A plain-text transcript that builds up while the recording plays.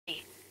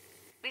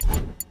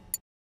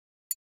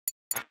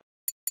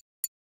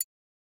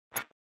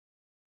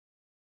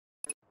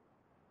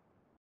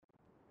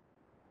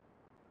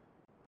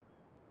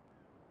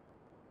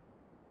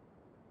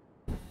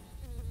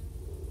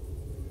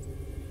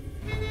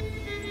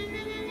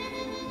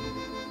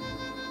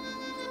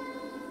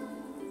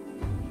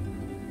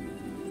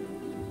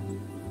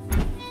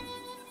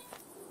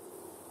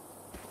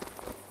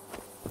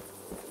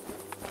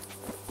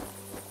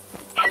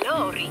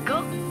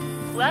Rico.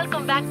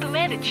 Welcome back to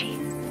Medici.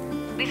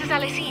 This is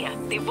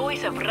Alessia, the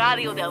voice of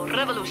Radio del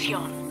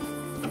Revolucion.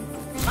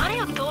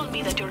 Mario told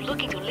me that you're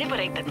looking to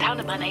liberate the town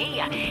of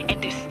Manaea and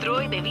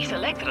destroy the Vis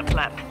Electra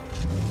plant.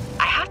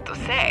 I have to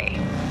say,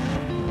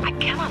 I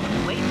cannot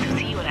wait to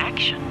see you in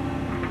action.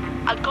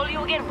 I'll call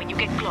you again when you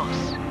get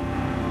close.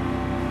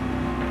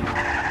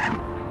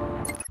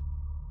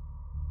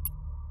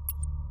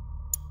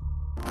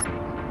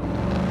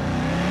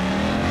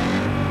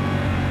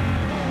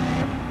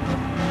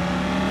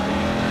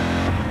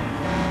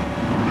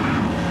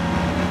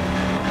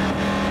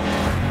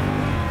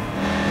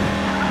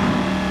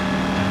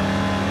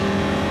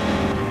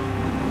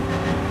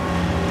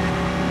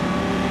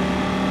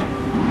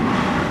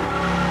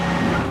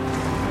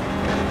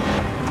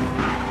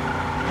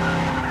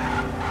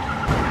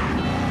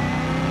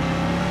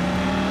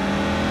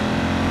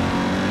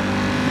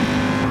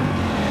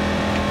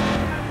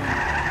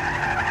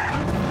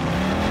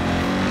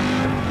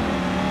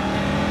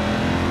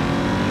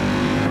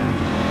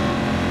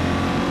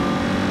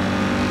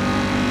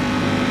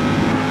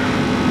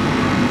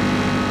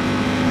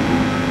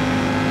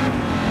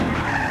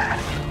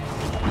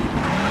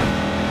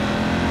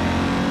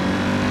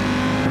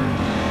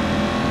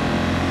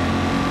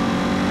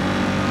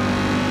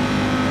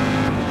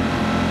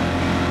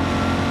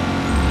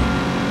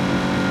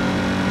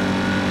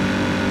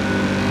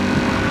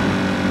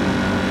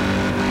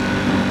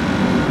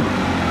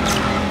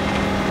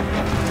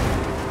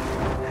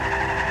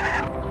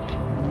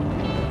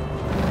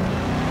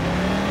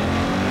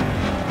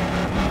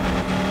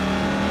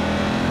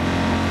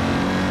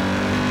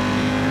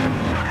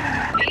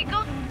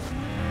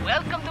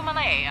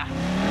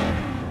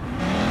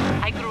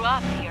 I grew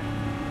up here,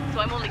 so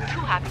I'm only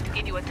too happy to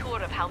give you a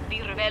tour of how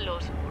Di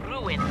Revello's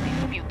ruined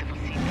this beautiful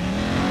city.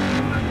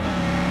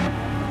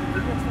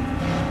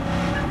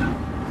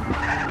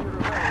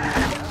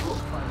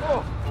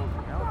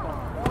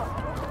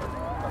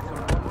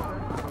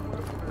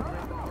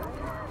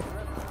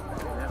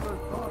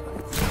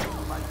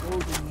 My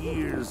golden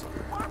years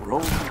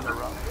rolling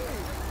around.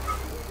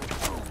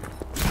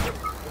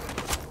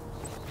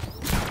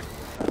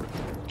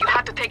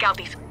 To take out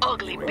these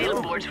ugly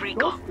billboards,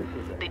 Rico.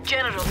 The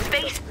General's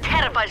face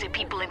terrifies the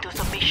people into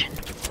submission.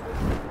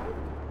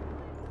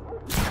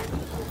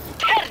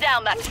 Tear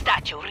down that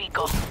statue,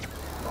 Rico.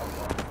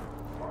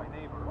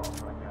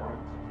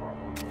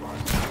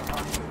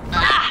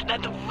 Ah,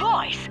 that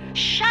voice!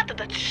 Shut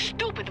that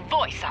stupid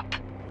voice up.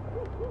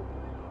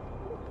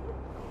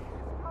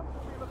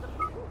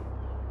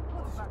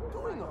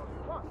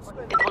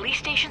 The police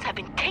stations have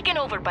been taken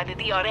over by the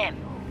DRM.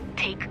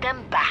 Take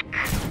them back.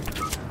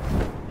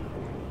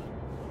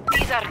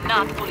 These are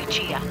not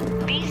Policia.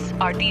 These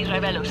are Di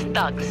Revello's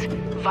thugs.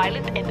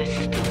 Violent and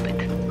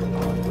stupid.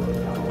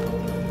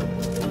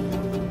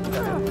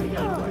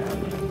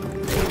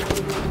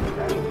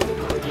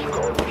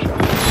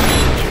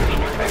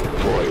 And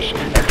voice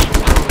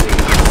exploding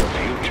our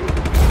future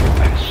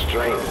and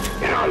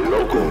strength in our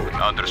local.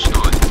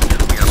 Understood.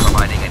 We are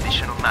providing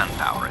additional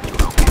manpower at your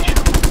location.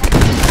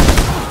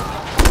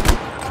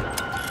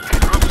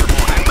 Troops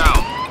aboard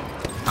inbound.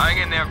 Hang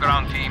in there,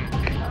 ground team.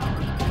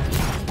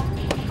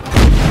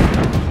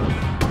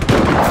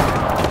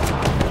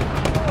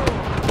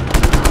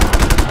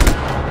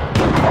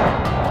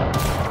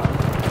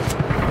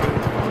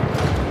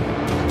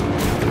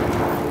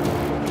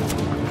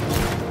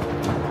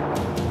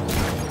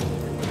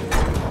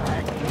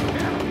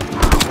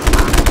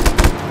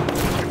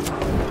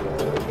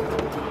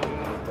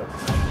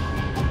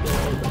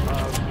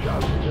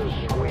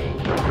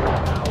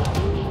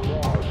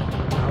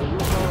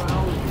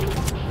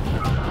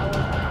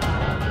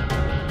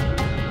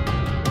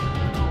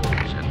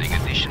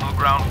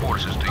 Ground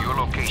forces to your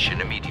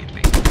location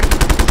immediately.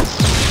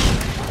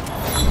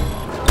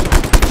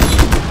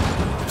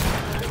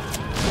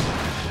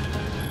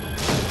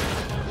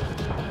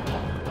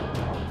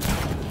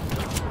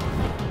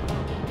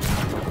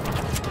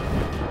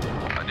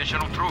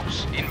 Additional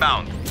troops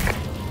inbound.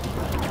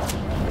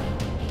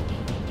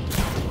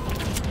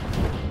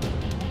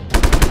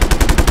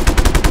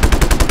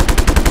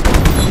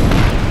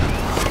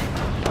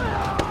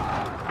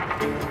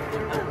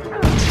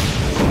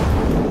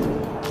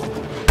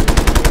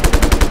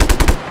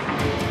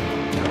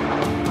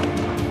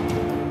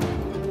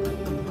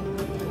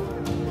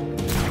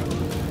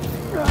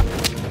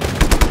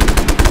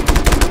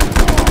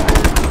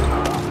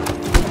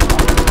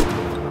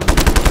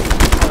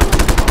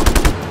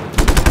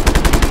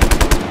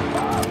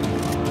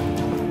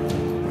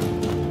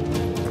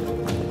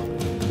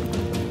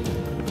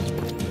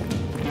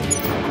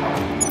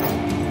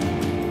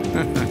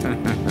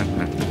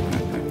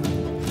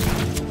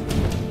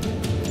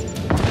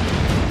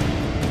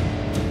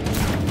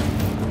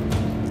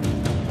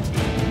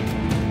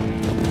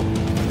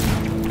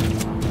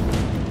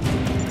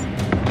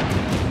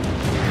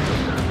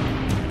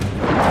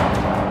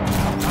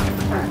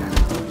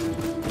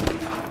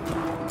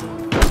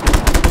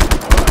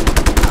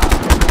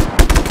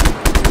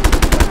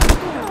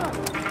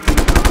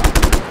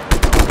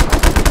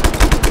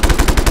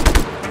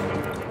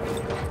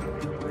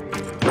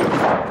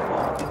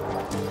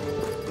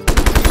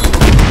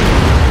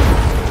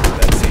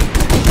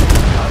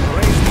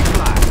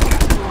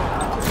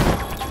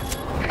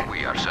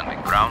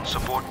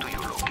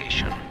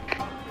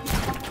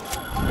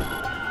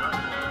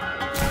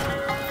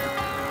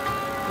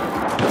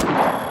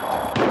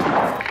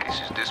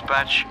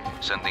 dispatch,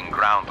 sending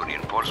ground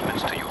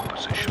reinforcements to your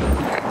position.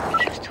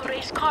 We used to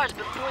race cars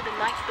before the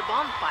nights the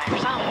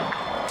bonfires out.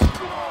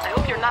 I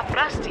hope you're not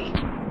rusty.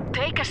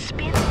 Take a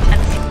spin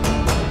and see.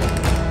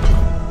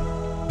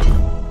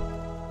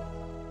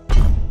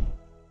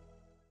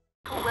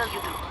 How well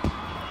you do.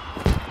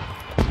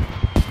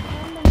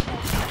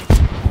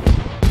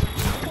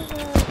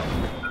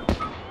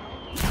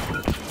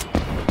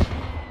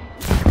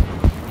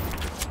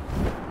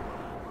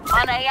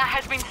 Manaea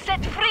has been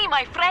set free,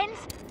 my friends!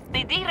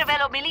 The Di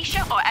Ravello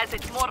militia, or as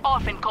it's more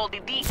often called the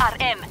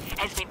DRM,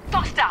 has been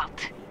tossed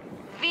out.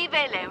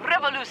 Vive la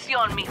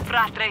revolution, mi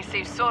fratres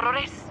e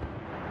sorores!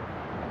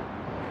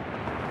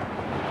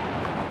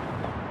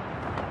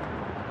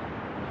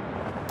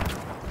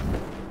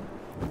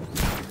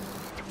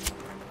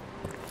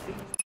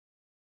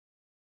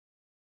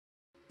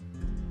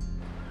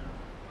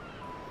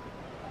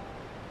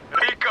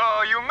 Rico,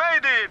 you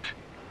made it!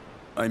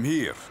 I'm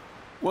here.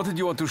 What did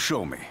you want to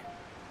show me?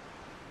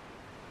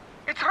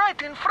 It's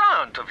right in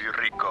front of you,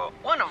 Rico.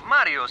 One of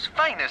Mario's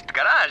finest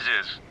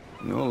garages.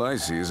 All I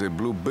see is a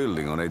blue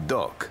building on a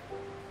dock.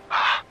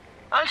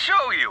 I'll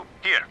show you.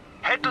 Here,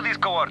 head to these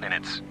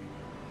coordinates.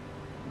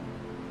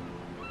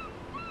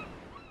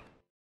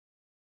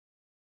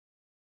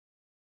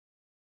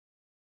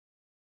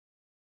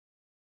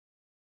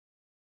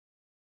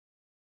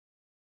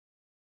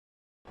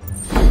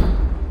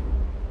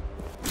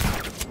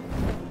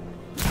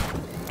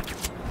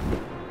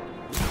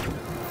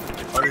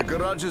 Are your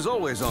garages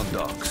always on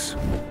docks?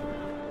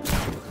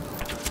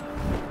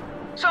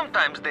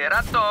 Sometimes they're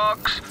at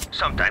docks,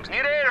 sometimes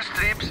near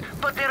airstrips,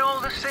 but they're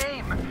all the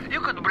same. You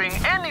could bring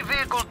any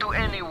vehicle to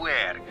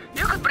anywhere.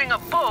 You could bring a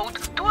boat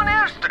to an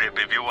airstrip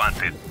if you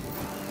wanted.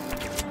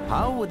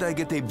 How would I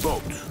get a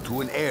boat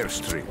to an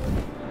airstrip?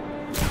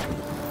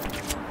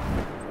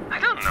 I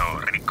don't know,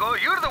 Rico.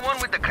 You're the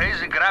one with the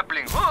crazy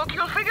grappling hook.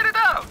 You'll figure it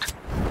out.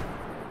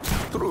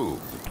 True.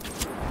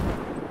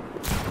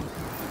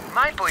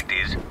 My point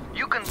is,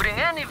 you can bring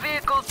any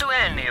vehicle to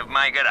any of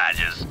my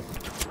garages.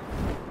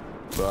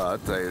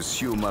 But I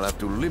assume I'll have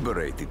to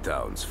liberate the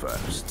towns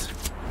first.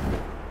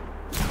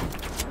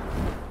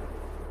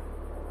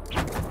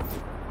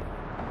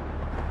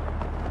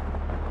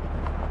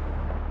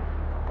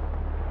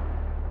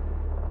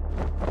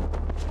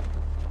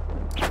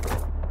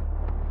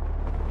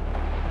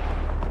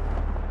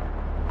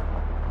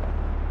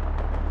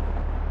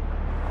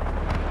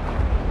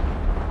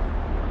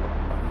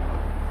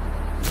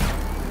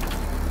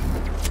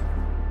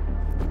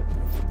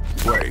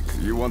 Wait,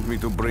 you want me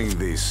to bring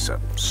this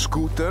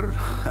scooter?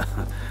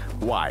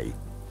 Why?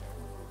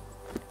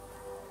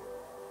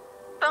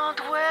 Don't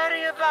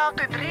worry about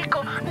it,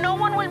 Rico. No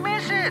one will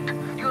miss it.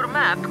 Your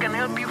map can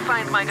help you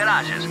find my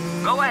garages.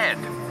 Go ahead.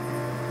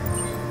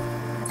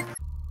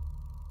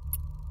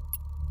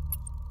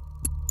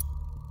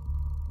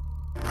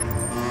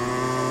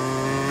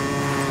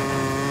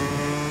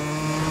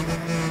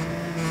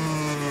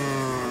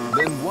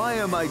 Then why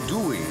am I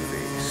doing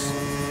this?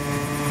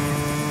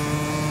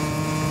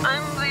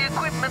 I'm the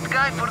equipment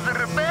guy for the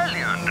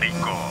rebellion,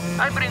 Rico.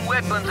 I bring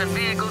weapons and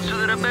vehicles to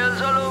the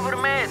rebels all over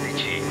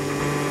Medici.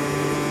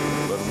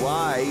 But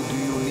why do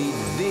you need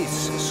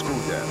this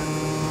scooter?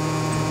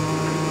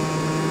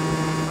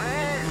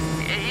 Well,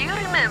 you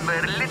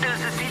remember little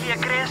Cecilia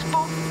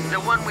Crespo?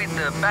 The one with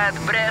the bad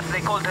breath,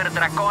 they called her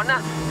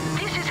Dracona?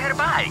 This is her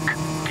bike.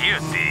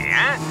 Beauty,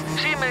 eh?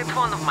 She made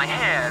fun of my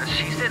hair.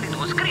 She said it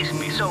was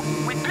crispy, so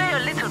we play a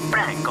little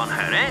prank on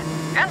her, eh?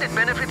 And it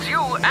benefits you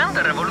and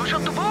the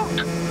revolution to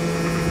boot.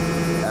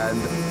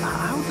 And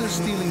how does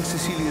stealing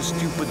Cecilia's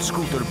stupid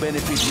scooter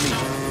benefit me?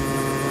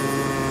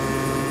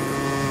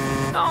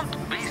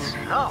 Don't be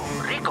slow,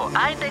 Rico.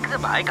 I take the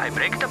bike, I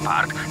break it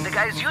apart. The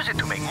guys use it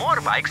to make more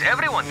bikes.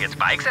 Everyone gets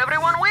bikes,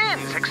 everyone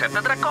wins, except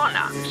the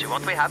Dracona. She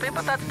won't be happy,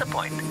 but that's the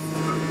point.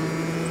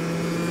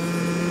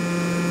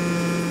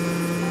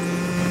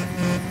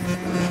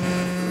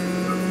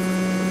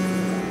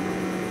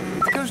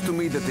 It occurs to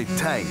me that a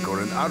tank or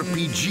an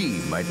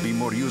RPG might be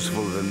more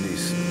useful than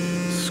this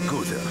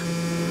scooter.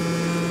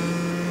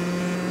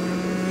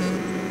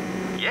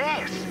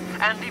 Yes,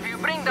 and if you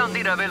bring down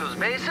Di Ravello's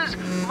bases,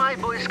 my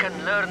boys can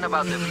learn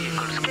about the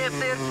vehicles kept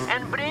there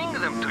and bring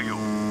them to you.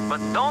 But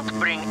don't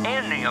bring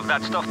any of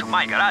that stuff to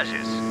my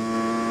garages.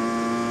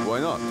 Why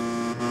not?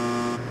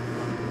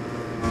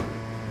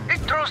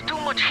 It throws too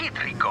much heat,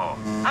 Rico.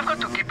 I've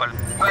got to keep a...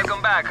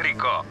 Welcome back,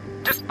 Rico.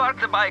 Just park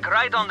the bike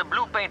right on the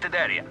blue painted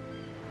area.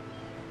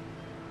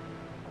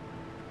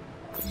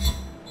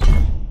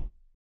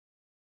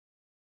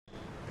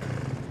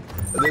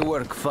 They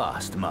work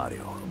fast,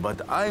 Mario,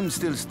 but I'm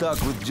still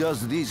stuck with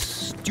just these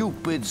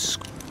stupid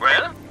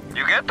Well,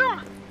 you get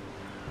them?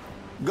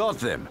 Got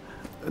them.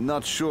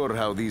 Not sure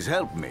how these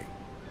help me.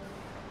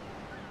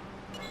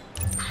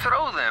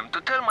 Throw them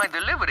to tell my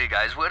delivery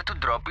guys where to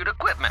drop your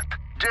equipment.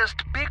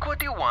 Just pick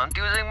what you want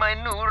using my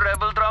new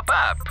Rebel Drop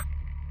app.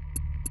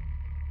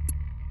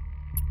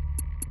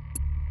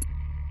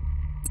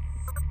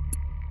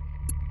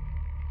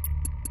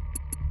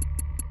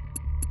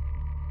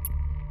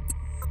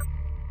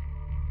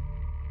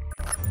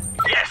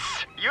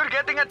 You're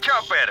getting a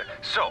chopper.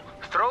 So,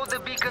 throw the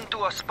beacon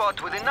to a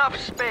spot with enough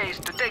space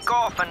to take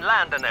off and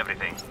land and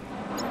everything.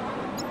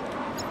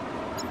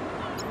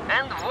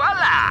 And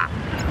voila!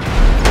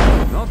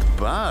 Not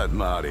bad,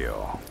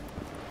 Mario.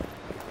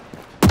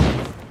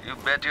 You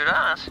bet your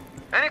ass.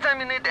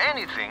 Anytime you need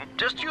anything,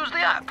 just use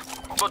the app.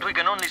 But we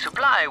can only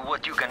supply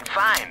what you can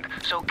find,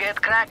 so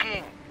get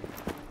cracking.